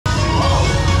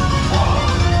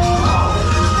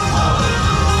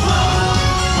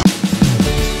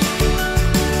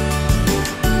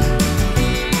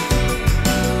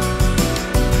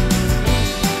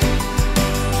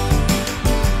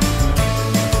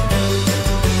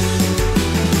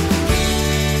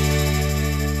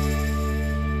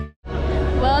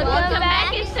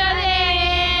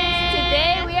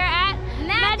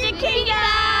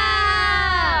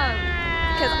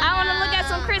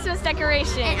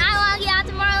I want to get out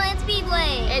to Tomorrowland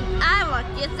Speedway. And I want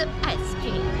to get some ice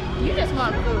cream. You just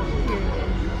want food.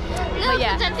 No, But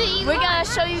yeah, we're gonna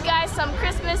show you guys some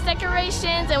Christmas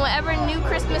decorations and whatever new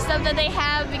Christmas stuff that they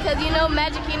have, because you know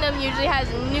Magic Kingdom usually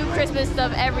has new Christmas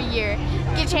stuff every year.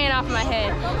 Get your hand off my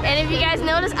head. And if you guys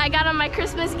notice, I got on my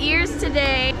Christmas ears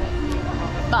today.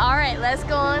 But alright, let's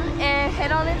go on and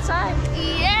head on inside.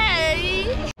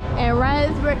 Yay! And right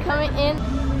as we're coming in,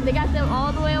 they got them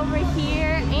all the way over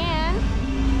here, and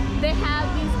they have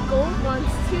these gold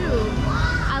ones too.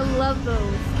 I love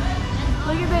those.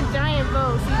 Look at the giant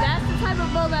bow. See, that's the type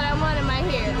of bow that I want in my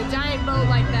hair. The giant bow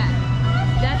like that.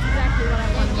 That's exactly what I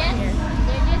want in my hair.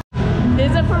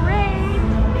 There's a parade.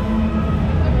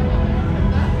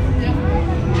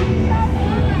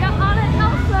 We got Anna and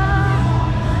Elsa.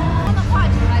 On the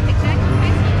watch, right? Exactly.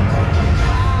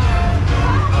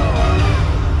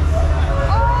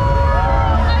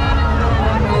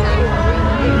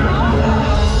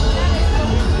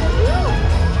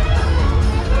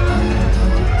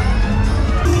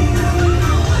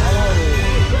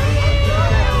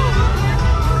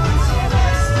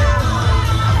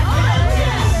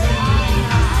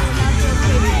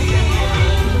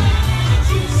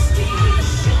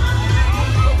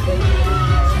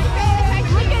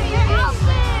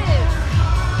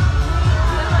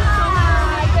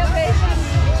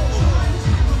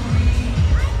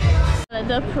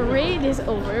 The parade is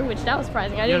over, which that was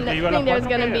surprising. I didn't think there was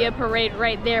going to be a parade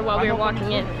right there while we were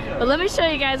walking in. But let me show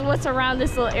you guys what's around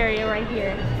this little area right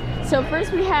here. So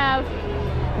first we have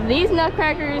these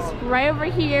nutcrackers right over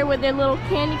here with their little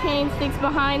candy cane sticks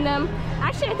behind them.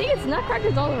 Actually, I think it's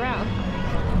nutcrackers all around.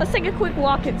 Let's take a quick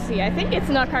walk and see. I think it's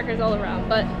nutcrackers all around,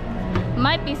 but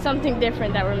might be something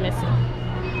different that we're missing.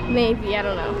 Maybe, I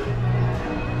don't know.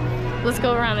 Let's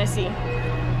go around and see.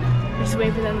 Just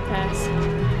wait for them to pass.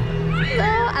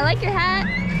 Hello, I like your hat.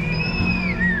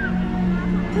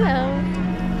 Hello.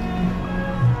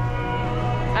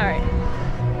 Alright.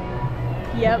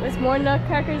 Yep, it's more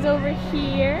nutcrackers over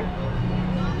here.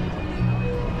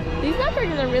 These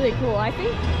nutcrackers are really cool. I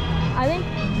think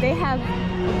they have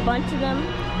a bunch of them.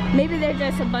 Maybe they're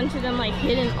just a bunch of them like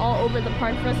hidden all over the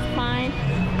park for us to find.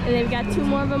 And they've got 2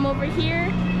 more of them over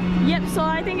here. Yep, so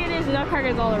I think it is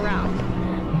nutcrackers all around.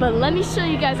 But let me show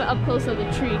you guys up close of the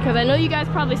tree, because I know you guys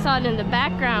probably saw it in the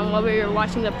background while we were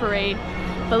watching the parade.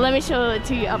 But let me show it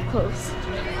to you up close.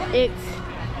 It's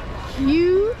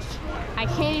huge. I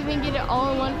can't even get it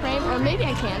all in one frame, or maybe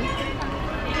I can.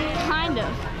 Kind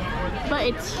of. But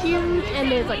it's huge,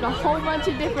 and there's like a whole bunch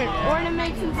of different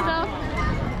ornaments and stuff.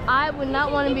 I would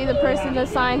not want to be the person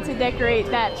assigned to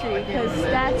decorate that tree, because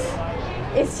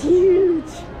it's huge.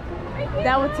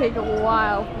 That would take a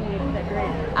while for me to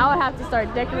decorate. I would have to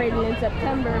start decorating in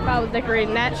September if I was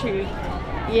decorating that tree.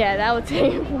 Yeah, that would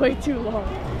take way too long.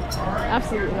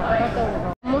 Absolutely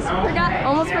not. Almost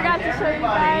forgot to show you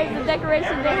guys the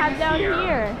decorations they have down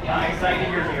here.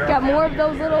 Got more of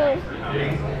those little,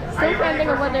 still can't think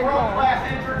of what they're called. We got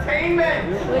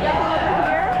them over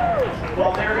here.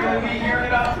 Well, they're going to be here in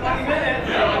about 20 minutes.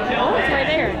 So Oh, it's right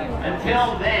there.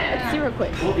 Until then, Let's see real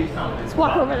quick. we'll do something. Let's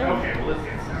walk over there. Okay, well, let's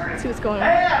get started. See what's going on.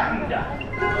 And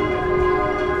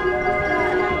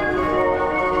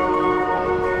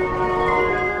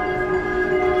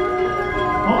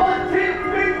one, two,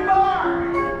 three, four.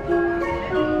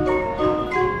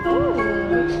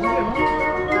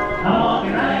 I'm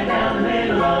walking right down the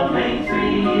middle of Main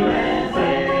Street,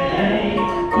 USA.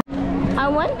 I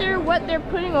wonder what they're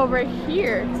putting over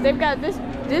here. 'Cause they've got this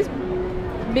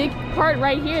big part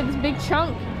right here, this big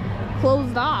chunk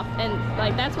closed off, and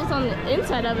like that's what's on the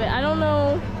inside of it. I don't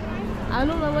know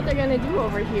what they're gonna do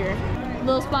over here.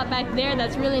 Little spot back there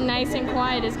that's really nice and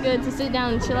quiet. It's good to sit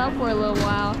down and chill out for a little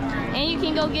while. And you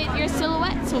can go get your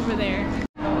silhouettes over there.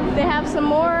 They have some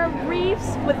more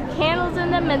wreaths with candles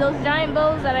in them and those giant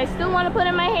bows that I still want to put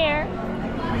in my hair.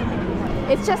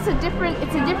 It's just a different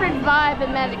vibe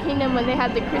in Magic Kingdom when they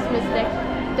have the Christmas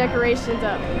decorations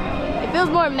up. It feels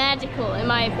more magical in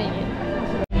my opinion.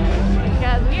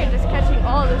 Guys, we are just catching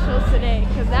all the shows today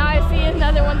because now I see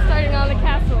another one starting on the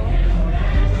castle.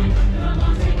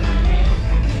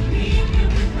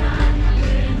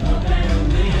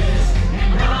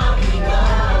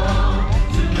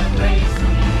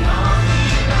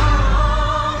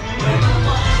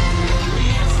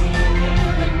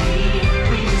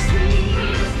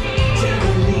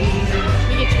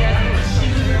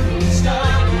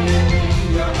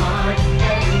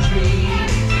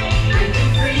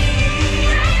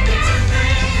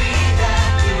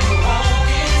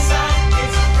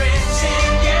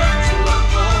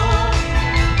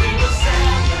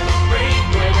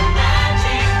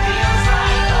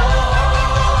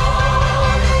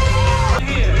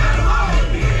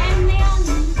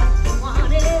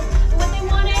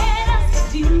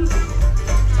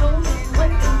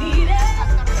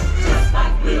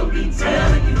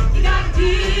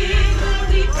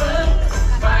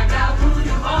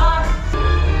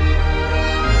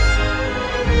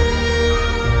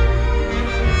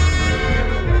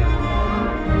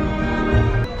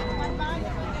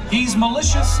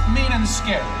 malicious, mean, and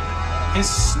scary. His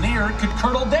sneer could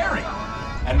curdle dairy.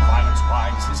 And Violet's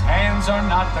wise, his hands are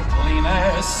not the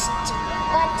cleanest.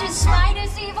 But despite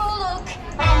his evil look,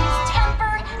 and his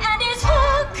temper, and his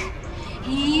hook,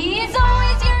 he's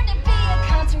always here to be a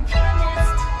concert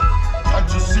pianist.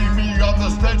 Can't you see me on the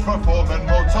stage performing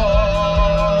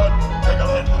Mozart?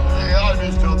 Tickling the ivy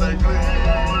till they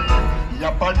gleam.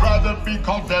 Yep, I'd rather be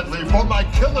called deadly, for my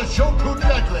killer show too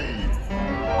deadly.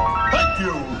 Thank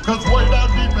you, cause way down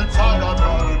deep inside I've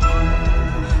got a dream.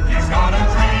 He's got a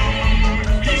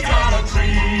dream, he's got a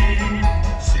dream.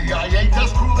 See, I ain't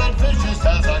as cruel and vicious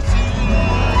as I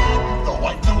seem. Though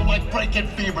I do like breaking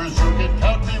fevers, you can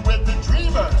count me with the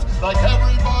dreamers. Like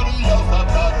everybody else, I've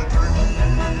got a dream.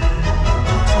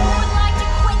 Who would like to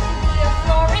quit and be a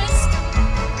florist?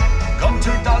 Come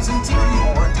 2,000 TV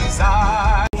or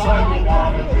design.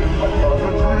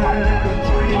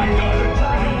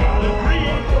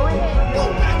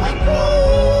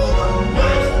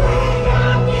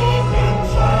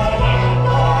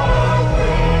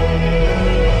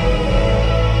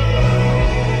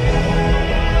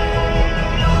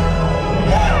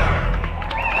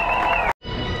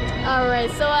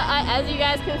 As you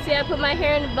guys can see, I put my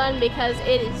hair in a bun because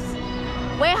it is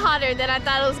way hotter than I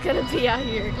thought it was gonna be out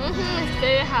here. It's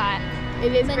very hot.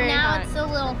 It is very hot. But now it's a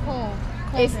little cold.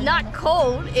 It's not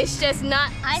cold. It's just not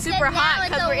super hot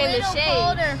because we're in the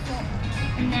shade.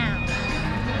 Now.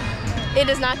 It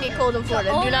does not get cold in Florida.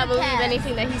 Do not believe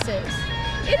anything that he says.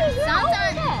 It is not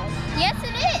Sometimes. Yes,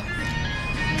 it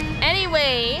is.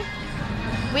 Anyway,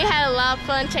 we had a lot of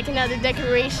fun checking out the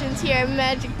decorations here at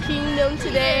Magic Kingdom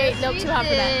today. Yes, nope, too hot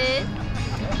for that.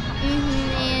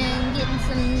 And getting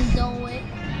some Dole Whip.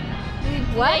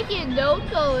 What?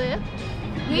 Dole Whip.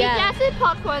 We Yeah. just had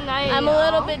popcorn night. I'm a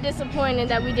little bit disappointed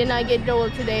that we did not get Dole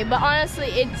Whip today, but honestly,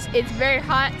 it's very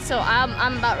hot, so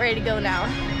I'm about ready to go now.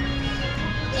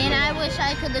 And I wish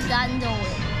I could have gotten Dole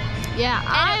Whip. Yeah,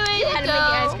 I had to make the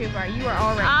ice cream bar. You were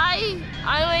all right.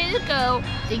 I ready to go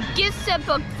to get some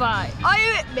book fight. Are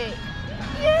you with me?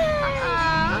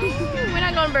 We're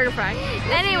not going Burger Fry.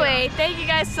 Anyway, thank you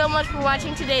guys so much for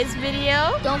watching today's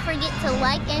video. Don't forget to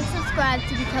like and subscribe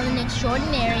to become an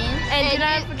extraordinarian. And do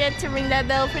not forget to ring that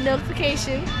bell for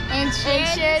notification. And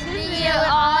share this video with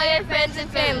all your friends and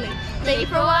family. Thank you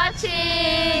for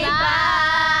watching.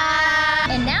 Bye.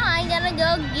 And now I'm gonna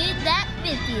go get that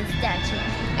 50th statue.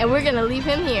 And we're gonna leave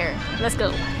him here. Let's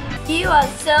go. You are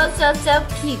so, so, so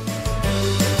cute.